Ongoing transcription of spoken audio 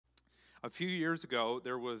A few years ago,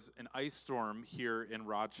 there was an ice storm here in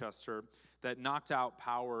Rochester that knocked out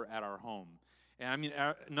power at our home. And I mean,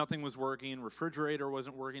 nothing was working. Refrigerator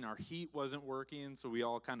wasn't working. Our heat wasn't working. So we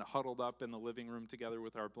all kind of huddled up in the living room together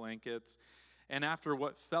with our blankets. And after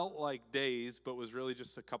what felt like days, but was really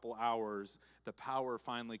just a couple hours, the power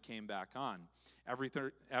finally came back on.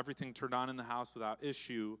 Everything turned on in the house without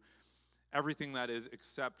issue. Everything that is,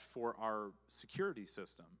 except for our security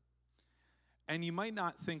system. And you might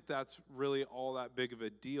not think that's really all that big of a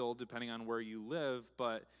deal, depending on where you live,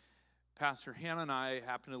 but Pastor Hannah and I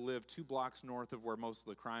happen to live 2 blocks north of where most of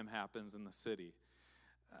the crime happens in the city.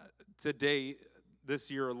 To date,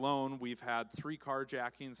 this year alone, we've had 3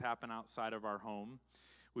 carjackings happen outside of our home.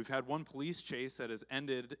 We've had 1 police chase that has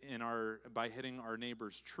ended by hitting our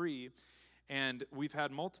neighbor's tree. And we've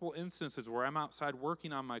had multiple instances where I'm outside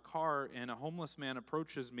working on my car and a homeless man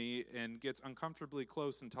approaches me and gets uncomfortably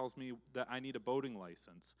close and tells me that I need a boating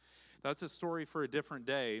license. That's a story for a different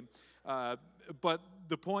day. But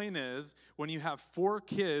the point is, when you have 4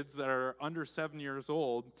 kids that are under 7 years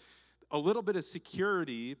old, a little bit of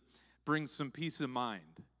security brings some peace of mind.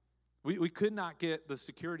 We could not get the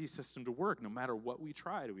security system to work no matter what we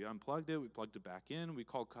tried. We unplugged it, we plugged it back in, we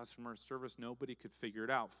called customer service, nobody could figure it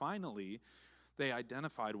out. Finally, they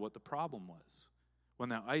identified what the problem was. When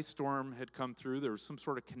that ice storm had come through, there was some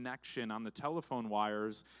sort of connection on the telephone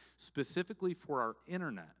wires specifically for our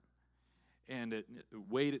internet. And it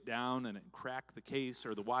weighed it down and it cracked the case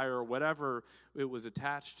or the wire or whatever it was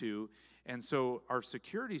attached to. And so our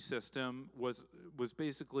security system was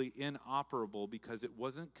basically inoperable because it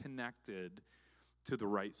wasn't connected to the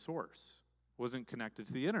right source. It wasn't connected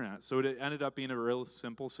to the internet. So it ended up being a real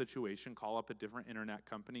simple situation. Call up a different internet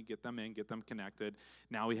company, get them in, get them connected.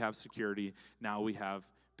 Now we have security. Now we have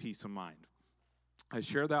peace of mind. I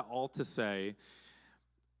share that all to say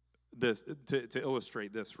this, to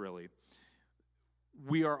illustrate this really.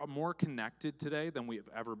 We are more connected today than we have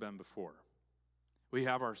ever been before. We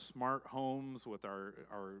have our smart homes with our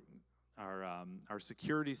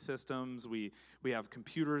security systems. We have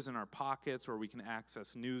computers in our pockets where we can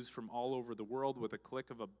access news from all over the world with a click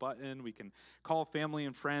of a button. We can call family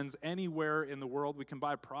and friends anywhere in the world. We can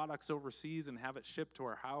buy products overseas and have it shipped to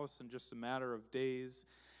our house in just a matter of days.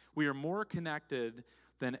 We are more connected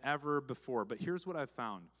than ever before. But here's what I've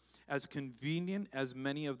found. As convenient as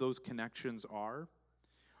many of those connections are,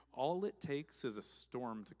 all it takes is a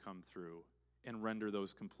storm to come through and render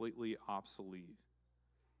those completely obsolete.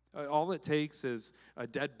 All it takes is a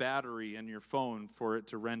dead battery in your phone for it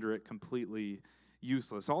to render it completely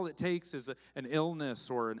useless. All it takes is an illness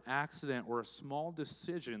or an accident or a small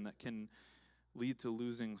decision that can lead to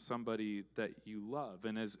losing somebody that you love.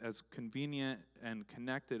 And as convenient and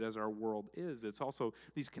connected as our world is, it's also,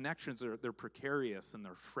 these connections, they're precarious and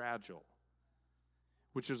they're fragile.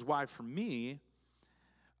 Which is why, for me,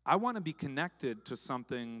 I want to be connected to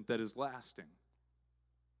something that is lasting.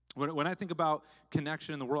 When I think about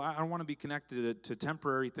connection in the world, I don't want to be connected to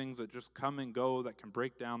temporary things that just come and go, that can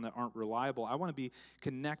break down, that aren't reliable. I want to be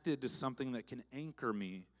connected to something that can anchor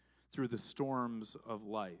me through the storms of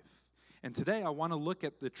life. And today I want to look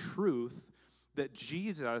at the truth that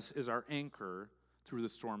Jesus is our anchor through the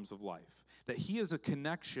storms of life. That he is a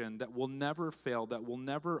connection that will never fail, that will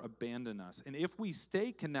never abandon us. And if we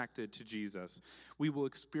stay connected to Jesus, we will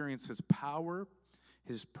experience his power,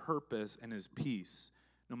 his purpose, and his peace,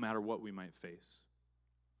 no matter what we might face.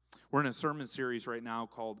 We're in a sermon series right now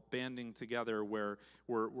called Banding Together, where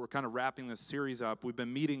we're kind of wrapping this series up. We've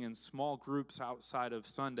been meeting in small groups outside of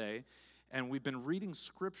Sunday, and we've been reading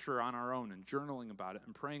scripture on our own and journaling about it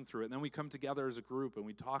and praying through it. And then we come together as a group and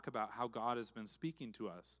we talk about how God has been speaking to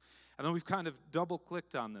us. And then we've kind of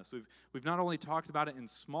double-clicked on this. We've not only talked about it in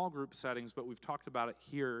small group settings, but we've talked about it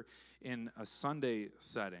here in a Sunday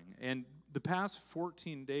setting. And the past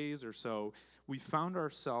 14 days or so, we found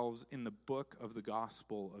ourselves in the book of the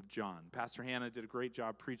Gospel of John. Pastor Hannah did a great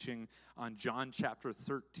job preaching on John chapter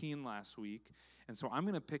 13 last week. And so I'm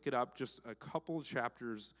going to pick it up just a couple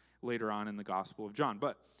chapters later on in the Gospel of John.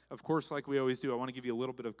 But, of course, like we always do, I want to give you a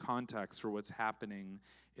little bit of context for what's happening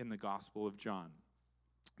in the Gospel of John.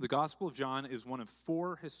 The Gospel of John is one of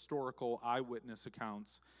 4 historical eyewitness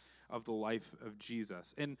accounts of the life of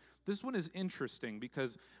Jesus. And this one is interesting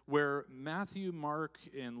because where Matthew, Mark,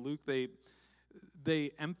 and Luke,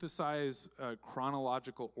 they emphasize a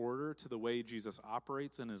chronological order to the way Jesus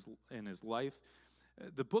operates in his life,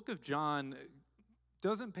 the book of John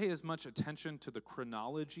doesn't pay as much attention to the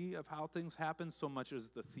chronology of how things happen so much as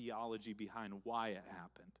the theology behind why it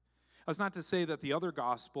happened. That's not to say that the other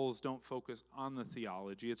Gospels don't focus on the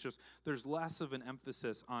theology. It's just there's less of an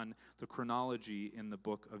emphasis on the chronology in the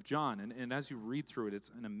book of John. And as you read through it, it's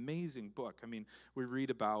an amazing book. I mean, we read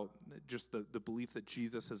about just the belief that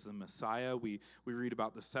Jesus is the Messiah. We read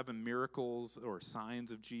about the 7 miracles or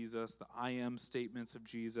signs of Jesus, the I am statements of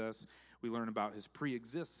Jesus. We learn about his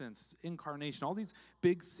pre-existence, his incarnation, all these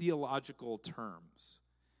big theological terms.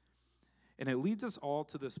 And it leads us all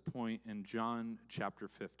to this point in John chapter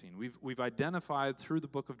 15. We've identified through the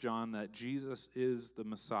book of John that Jesus is the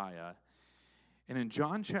Messiah. And in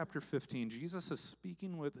John chapter 15, Jesus is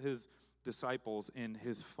speaking with his disciples in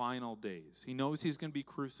his final days. He knows he's going to be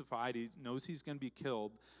crucified. He knows he's going to be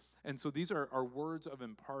killed. And so these are words of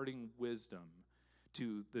imparting wisdom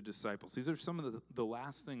to the disciples. These are some of the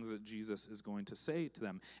last things that Jesus is going to say to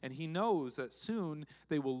them. And he knows that soon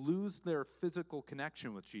they will lose their physical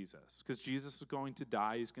connection with Jesus because Jesus is going to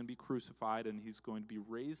die, he's going to be crucified, and he's going to be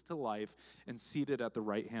raised to life and seated at the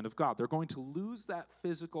right hand of God. They're going to lose that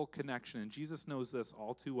physical connection, and Jesus knows this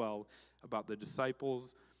all too well about the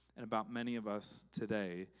disciples and about many of us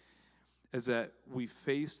today, is that we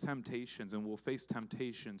face temptations, and we'll face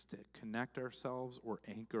temptations to connect ourselves or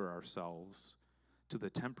anchor ourselves to the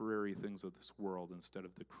temporary things of this world instead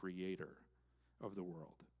of the creator of the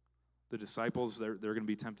world. The disciples, they're going to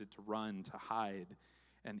be tempted to run, to hide,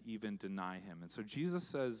 and even deny him. And so Jesus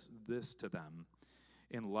says this to them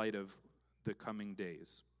in light of the coming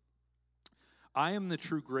days. I am the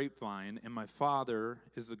true grapevine, and my Father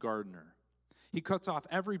is the gardener. He cuts off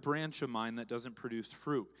every branch of mine that doesn't produce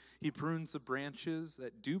fruit. He prunes the branches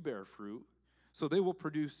that do bear fruit, so they will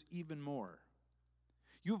produce even more.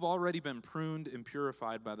 You have already been pruned and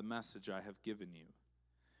purified by the message I have given you.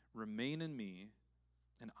 Remain in me,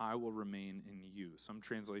 and I will remain in you. Some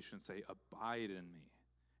translations say, abide in me,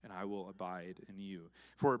 and I will abide in you.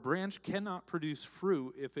 For a branch cannot produce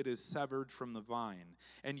fruit if it is severed from the vine,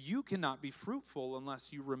 and you cannot be fruitful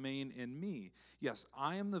unless you remain in me. Yes,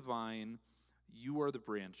 I am the vine, you are the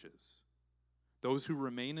branches. Those who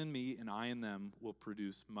remain in me and I in them will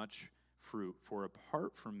produce much fruit, for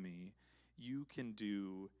apart from me, you can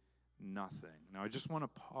do nothing. Now, I just want to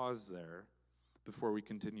pause there before we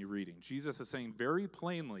continue reading. Jesus is saying very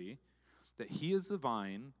plainly that he is the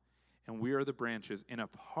vine and we are the branches. And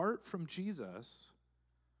apart from Jesus,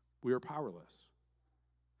 we are powerless.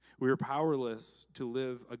 We are powerless to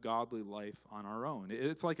live a godly life on our own.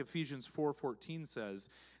 It's like Ephesians 4:14 says,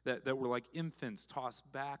 that we're like infants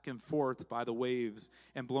tossed back and forth by the waves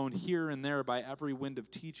and blown here and there by every wind of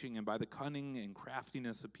teaching and by the cunning and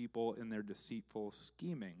craftiness of people in their deceitful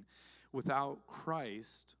scheming. Without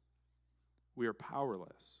Christ, we are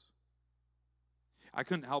powerless. I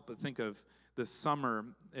couldn't help but think of this summer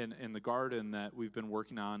in the garden that we've been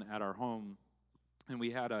working on at our home. And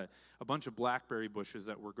we had a bunch of blackberry bushes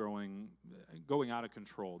that were going out of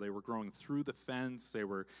control. They were growing through the fence. They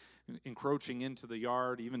were encroaching into the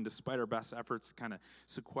yard, even despite our best efforts to kind of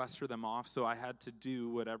sequester them off. So I had to do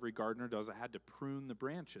what every gardener does. I had to prune the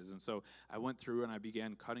branches. And so I went through and I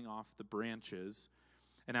began cutting off the branches.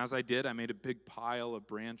 And as I did, I made a big pile of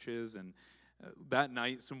branches. And that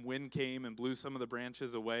night, some wind came and blew some of the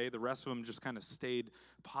branches away. The rest of them just kind of stayed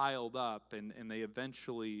piled up, and they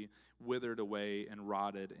eventually withered away and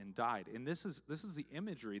rotted and died. And this is the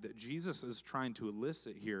imagery that Jesus is trying to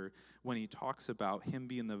elicit here when he talks about him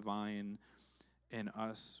being the vine and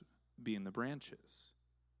us being the branches.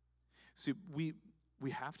 See, we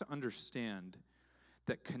have to understand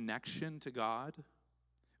that connection to God,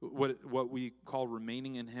 what we call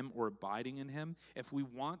remaining in him or abiding in him, if we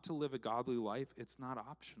want to live a godly life, it's not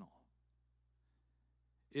optional.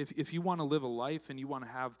 If you want to live a life and you want to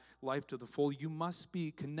have life to the full, you must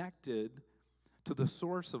be connected to the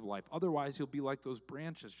source of life. Otherwise, you'll be like those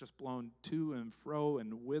branches just blown to and fro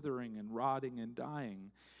and withering and rotting and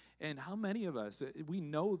dying. And how many of us, we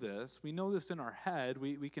know this in our head,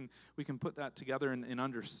 we can put that together and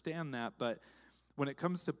understand that, but when it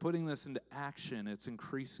comes to putting this into action, it's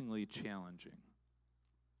increasingly challenging.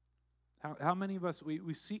 How many of us,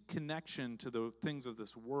 we seek connection to the things of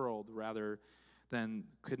this world rather than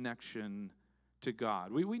connection to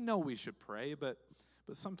God? We know we should pray, but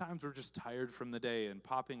sometimes we're just tired from the day, and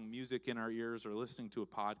popping music in our ears or listening to a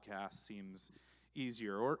podcast seems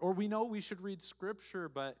easier. Or we know we should read Scripture,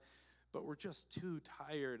 but we're just too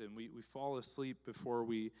tired, and we fall asleep before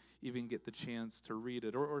we even get the chance to read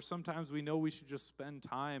it. Or sometimes we know we should just spend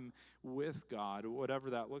time with God,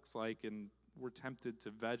 whatever that looks like, and we're tempted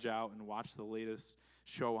to veg out and watch the latest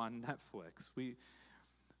show on Netflix.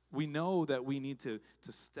 We know that we need to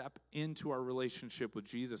step into our relationship with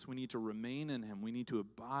Jesus. We need to remain in him. We need to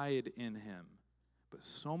abide in him. But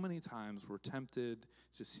so many times we're tempted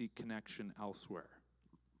to seek connection elsewhere.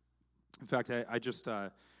 In fact,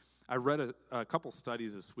 I read a couple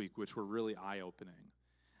studies this week which were really eye-opening.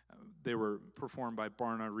 They were performed by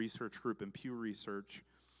Barna Research Group and Pew Research,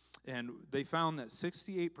 and they found that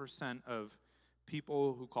 68% of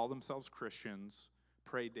people who call themselves Christians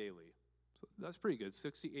pray daily. So that's pretty good,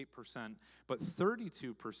 68%. But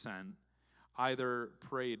 32% either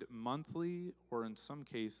prayed monthly or in some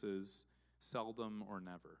cases seldom or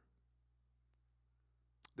never.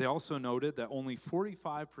 They also noted that only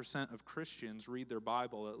 45% of Christians read their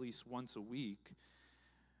Bible at least once a week,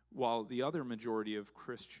 while the other majority of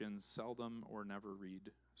Christians seldom or never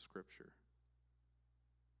read Scripture.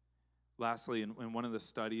 Lastly, in one of the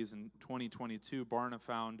studies in 2022, Barna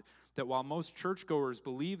found that while most churchgoers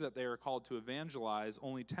believe that they are called to evangelize,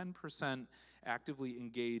 only 10% actively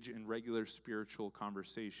engage in regular spiritual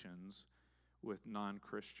conversations with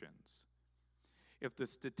non-Christians. If the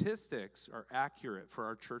statistics are accurate for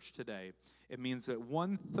our church today, it means that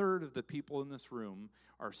 1/3 of the people in this room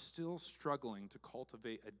are still struggling to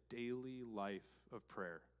cultivate a daily life of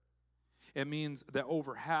prayer. It means that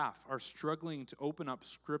over half are struggling to open up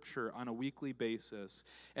Scripture on a weekly basis.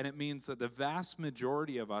 And it means that the vast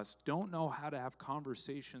majority of us don't know how to have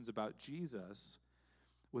conversations about Jesus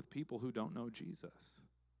with people who don't know Jesus.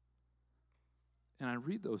 And I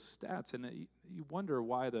read those stats, and you wonder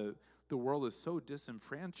why the world is so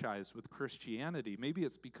disenfranchised with Christianity. Maybe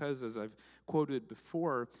it's because, as I've quoted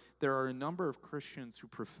before, there are a number of Christians who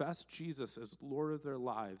profess Jesus as Lord of their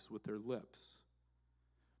lives with their lips,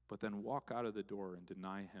 but then walk out of the door and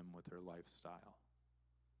deny him with their lifestyle.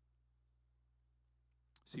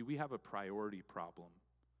 See, we have a priority problem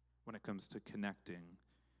when it comes to connecting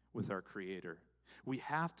with our Creator. We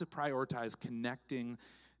have to prioritize connecting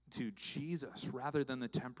to Jesus rather than the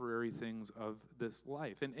temporary things of this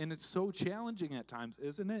life. And it's so challenging at times,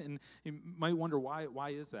 isn't it? And you might wonder, why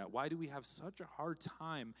is that? Why do we have such a hard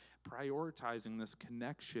time prioritizing this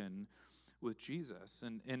connection with Jesus?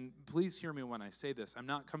 And please hear me when I say this. I'm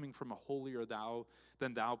not coming from a holier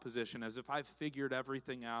than thou position, as if I've figured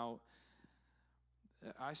everything out.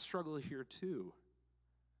 I struggle here too.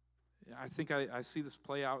 I think I see this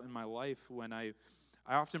play out in my life when I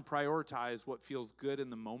often prioritize what feels good in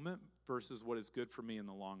the moment versus what is good for me in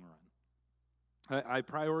the long run. I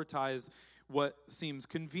prioritize what seems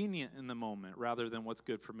convenient in the moment rather than what's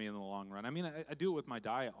good for me in the long run. I mean, I do it with my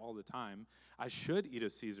diet all the time. I should eat a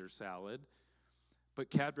Caesar salad, but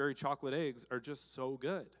Cadbury chocolate eggs are just so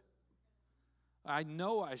good. I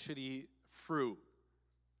know I should eat fruit,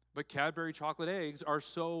 but Cadbury chocolate eggs are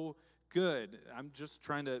so good. I'm just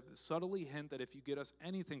trying to subtly hint that if you get us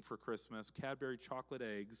anything for Christmas, Cadbury chocolate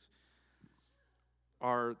eggs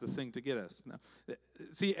are the thing to get us. Now,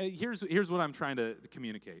 see, here's what I'm trying to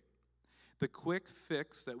communicate. The quick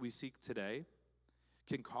fix that we seek today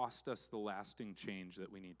can cost us the lasting change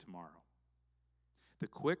that we need tomorrow. The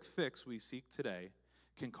quick fix we seek today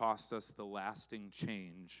can cost us the lasting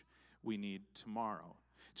change we need tomorrow.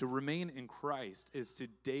 To remain in Christ is to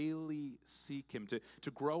daily seek him,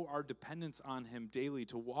 to grow our dependence on him daily,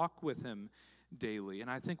 to walk with him daily. And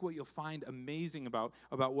I think what you'll find amazing about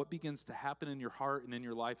what begins to happen in your heart and in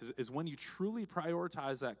your life is when you truly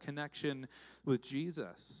prioritize that connection with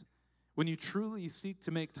Jesus. When you truly seek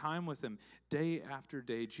to make time with him day after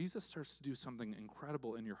day, Jesus starts to do something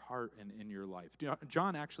incredible in your heart and in your life.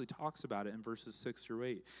 John actually talks about it in verses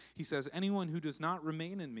 6-8. He says, "Anyone who does not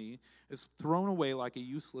remain in me is thrown away like a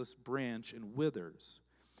useless branch and withers.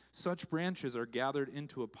 Such branches are gathered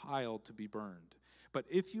into a pile to be burned. But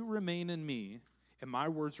if you remain in me, and my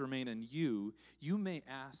words remain in you, you may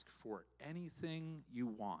ask for anything you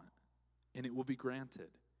want, and it will be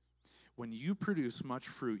granted. When you produce much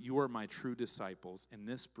fruit, you are my true disciples, and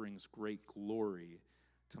this brings great glory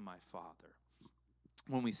to my Father."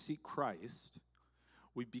 When we seek Christ,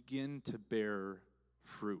 we begin to bear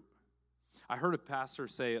fruit. I heard a pastor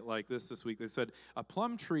say it like this week. They said, a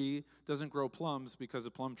plum tree doesn't grow plums because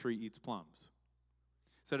a plum tree eats plums.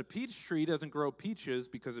 Said a peach tree doesn't grow peaches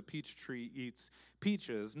because a peach tree eats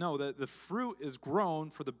peaches. No, the fruit is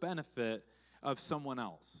grown for the benefit of someone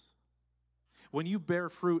else. When you bear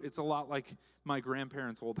fruit, it's a lot like my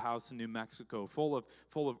grandparents' old house in New Mexico, full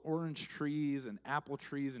of orange trees and apple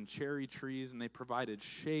trees and cherry trees, and they provided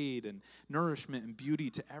shade and nourishment and beauty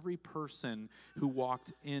to every person who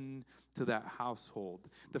walked into that household.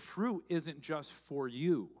 The fruit isn't just for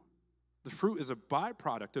you. The fruit is a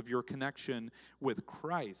byproduct of your connection with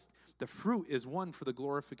Christ. The fruit is, one, for the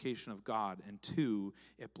glorification of God, and two,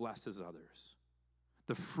 it blesses others.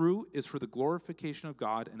 The fruit is for the glorification of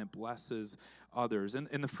God, and it blesses others.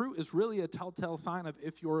 And the fruit is really a telltale sign of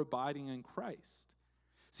if you're abiding in Christ.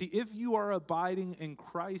 See, if you are abiding in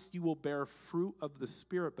Christ, you will bear fruit of the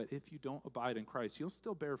Spirit. But if you don't abide in Christ, you'll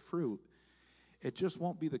still bear fruit. It just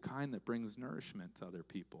won't be the kind that brings nourishment to other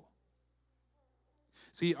people.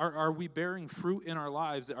 See, are we bearing fruit in our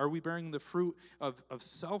lives? Are we bearing the fruit of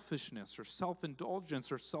selfishness or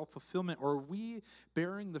self-indulgence or self-fulfillment? Or are we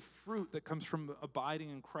bearing the fruit that comes from abiding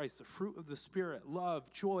in Christ, the fruit of the Spirit,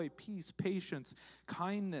 love, joy, peace, patience,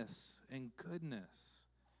 kindness, and goodness,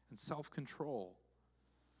 and self-control?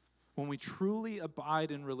 When we truly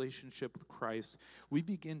abide in relationship with Christ, we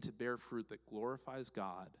begin to bear fruit that glorifies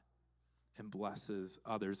God and blesses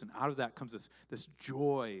others. And out of that comes this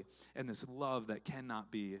joy and this love that cannot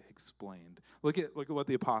be explained. Look at what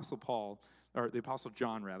the Apostle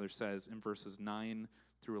John says in verses 9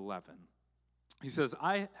 through 11. He says,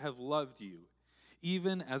 I have loved you,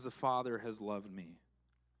 even as the Father has loved me.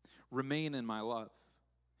 Remain in my love.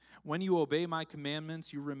 When you obey my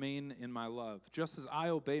commandments, you remain in my love, just as I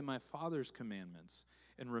obey my Father's commandments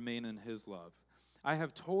and remain in his love. I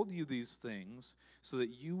have told you these things so that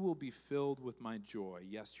you will be filled with my joy.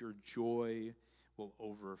 Yes, your joy will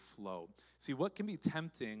overflow. See, what can be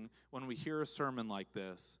tempting when we hear a sermon like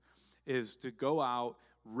this is to go out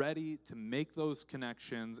ready to make those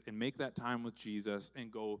connections and make that time with Jesus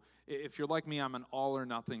and go, if you're like me, I'm an all or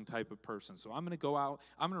nothing type of person. So I'm going to go out,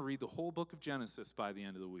 I'm going to read the whole book of Genesis by the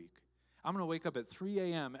end of the week. I'm going to wake up at 3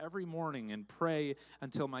 a.m. every morning and pray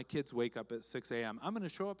until my kids wake up at 6 a.m. I'm going to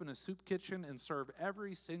show up in a soup kitchen and serve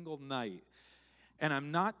every single night. And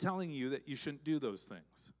I'm not telling you that you shouldn't do those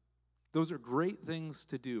things. Those are great things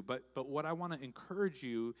to do. But what I want to encourage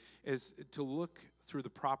you is to look through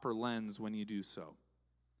the proper lens when you do so.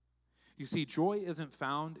 You see, joy isn't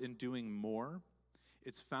found in doing more.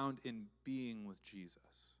 It's found in being with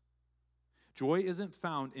Jesus. Joy isn't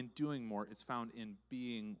found in doing more. It's found in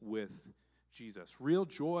being with Jesus. Real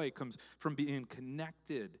joy comes from being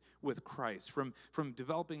connected with Christ, from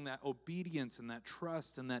developing that obedience and that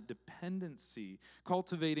trust and that dependency,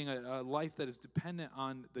 cultivating a life that is dependent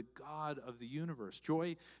on the God of the universe.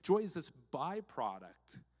 Joy is this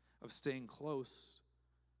byproduct of staying close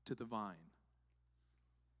to the vine.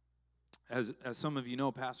 As some of you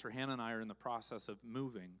know, Pastor Hannah and I are in the process of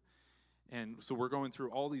moving. And so we're going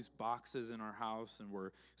through all these boxes in our house, and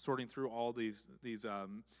we're sorting through all these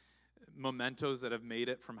mementos that have made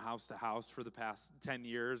it from house to house for the past 10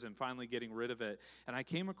 years and finally getting rid of it. And I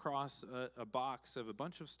came across a box of a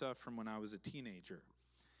bunch of stuff from when I was a teenager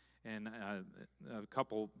and a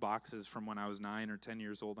couple boxes from when I was 9 or 10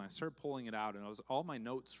 years old. And I started pulling it out, and it was all my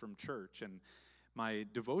notes from church and my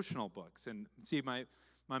devotional books. And see,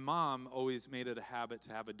 my mom always made it a habit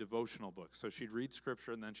to have a devotional book. So she'd read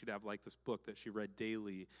scripture, and then she'd have like this book that she read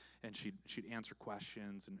daily, and she'd answer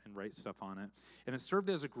questions and write stuff on it. And it served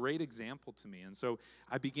as a great example to me. And so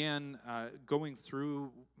I began going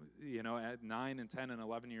through, at 9 and 10 and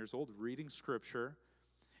 11 years old, reading scripture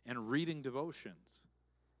and reading devotions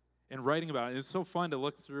and writing about it. It's so fun to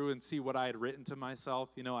look through and see what I had written to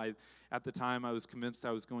myself. At the time, I was convinced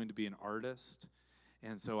I was going to be an artist.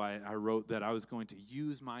 And so I wrote that I was going to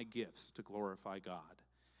use my gifts to glorify God.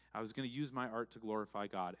 I was going to use my art to glorify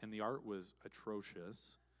God. And the art was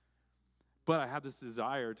atrocious. But I had this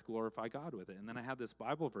desire to glorify God with it. And then I had this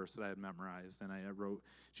Bible verse that I had memorized. And I wrote,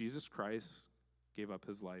 Jesus Christ gave up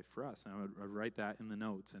his life for us. And I would write that in the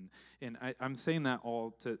notes. And I'm saying that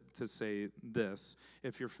all to say this.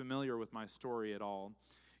 If you're familiar with my story at all,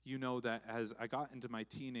 you know that as I got into my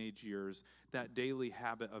teenage years, that daily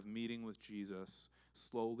habit of meeting with Jesus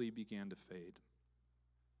slowly began to fade.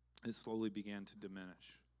 It slowly began to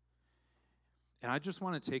diminish. And I just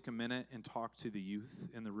want to take a minute and talk to the youth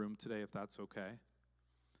in the room today, if that's okay.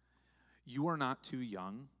 You are not too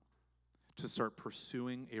young to start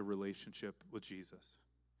pursuing a relationship with Jesus.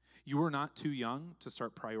 You are not too young to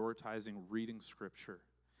start prioritizing reading scripture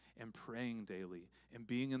and praying daily and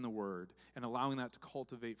being in the Word and allowing that to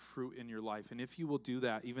cultivate fruit in your life. And if you will do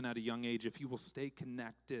that, even at a young age, if you will stay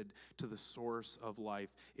connected to the source of life,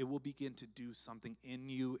 it will begin to do something in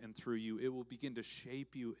you and through you. It will begin to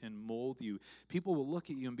shape you and mold you. People will look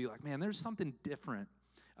at you and be like, man, there's something different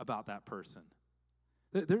about that person.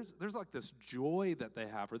 There's like this joy that they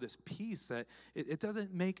have, or this peace that it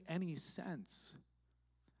doesn't make any sense.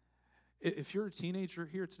 If you're a teenager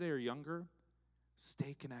here today or younger,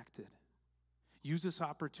 stay connected. Use this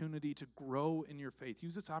opportunity to grow in your faith.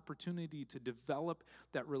 Use this opportunity to develop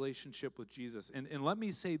that relationship with Jesus. And let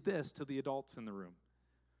me say this to the adults in the room.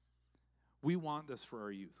 We want this for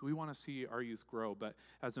our youth. We want to see our youth grow. But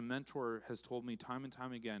as a mentor has told me time and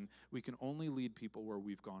time again, we can only lead people where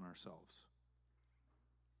we've gone ourselves.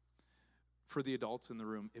 For the adults in the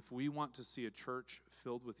room, if we want to see a church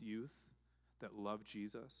filled with youth that love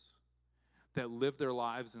Jesus, that live their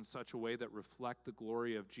lives in such a way that reflect the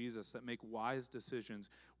glory of Jesus, that make wise decisions.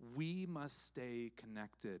 We must stay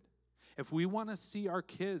connected. If we want to see our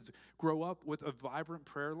kids grow up with a vibrant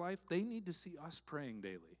prayer life, they need to see us praying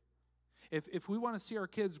daily. If we want to see our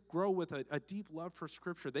kids grow with a deep love for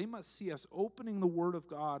Scripture, they must see us opening the Word of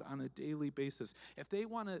God on a daily basis. If we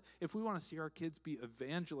want to see our kids be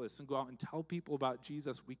evangelists and go out and tell people about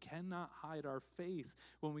Jesus, we cannot hide our faith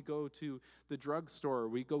when we go to the drugstore,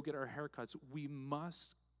 we go get our haircuts. We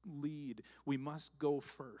must lead. We must go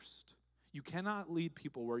first. You cannot lead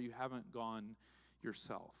people where you haven't gone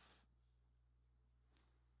yourself.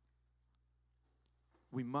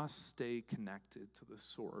 We must stay connected to the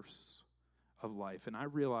source of life. And I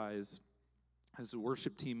realize as the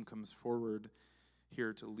worship team comes forward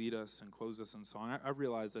here to lead us and close us in song, I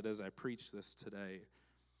realize that as I preach this today,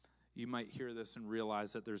 you might hear this and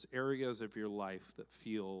realize that there's areas of your life that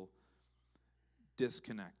feel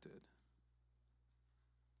disconnected.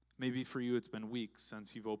 Maybe for you it's been weeks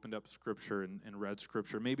since you've opened up Scripture and read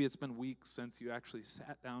Scripture. Maybe it's been weeks since you actually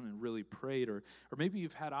sat down and really prayed, or maybe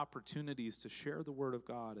you've had opportunities to share the Word of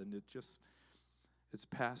God and it's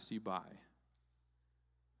passed you by.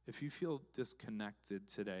 If you feel disconnected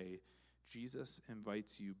today, Jesus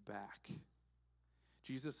invites you back.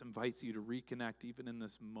 Jesus invites you to reconnect even in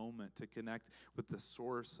this moment, to connect with the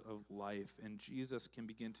source of life. And Jesus can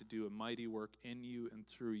begin to do a mighty work in you and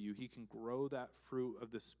through you. He can grow that fruit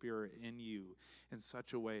of the Spirit in you in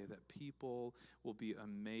such a way that people will be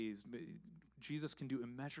amazed. Jesus can do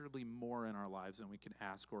immeasurably more in our lives than we can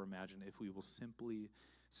ask or imagine if we will simply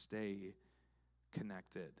stay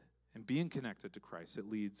connected. And being connected to Christ, it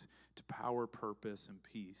leads to power, purpose, and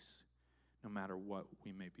peace, no matter what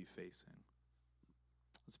we may be facing.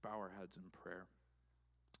 Let's bow our heads in prayer.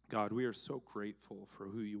 God, we are so grateful for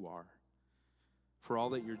who you are, for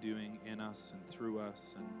all that you're doing in us and through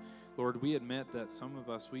us. And Lord, we admit that some of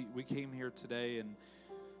us, we came here today and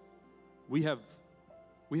we have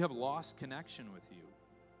lost connection with you.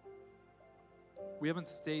 We haven't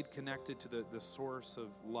stayed connected to the source of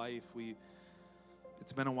life.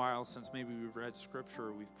 It's been a while since maybe we've read Scripture,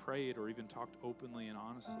 or we've prayed, or even talked openly and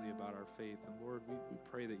honestly about our faith. And Lord, we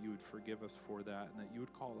pray that you would forgive us for that and that you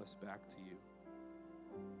would call us back to you.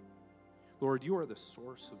 Lord, you are the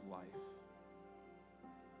source of life.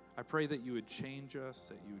 I pray that you would change us,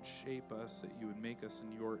 that you would shape us, that you would make us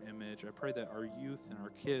in your image. I pray that our youth and our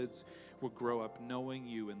kids would grow up knowing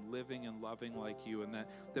you and living and loving like you, and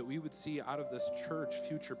that we would see out of this church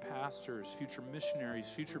future pastors, future missionaries,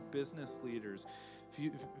 future business leaders,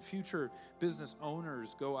 future business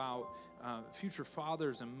owners go out, future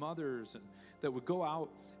fathers and mothers that would go out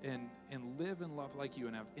and live and love like you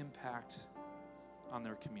and have impact on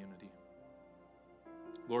their community.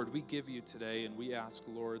 Lord, we give you today, and we ask,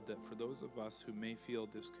 Lord, that for those of us who may feel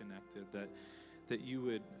disconnected, that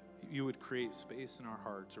you would create space in our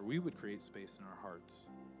hearts, or we would create space in our hearts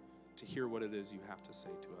to hear what it is you have to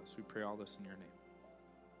say to us. We pray all this in your name.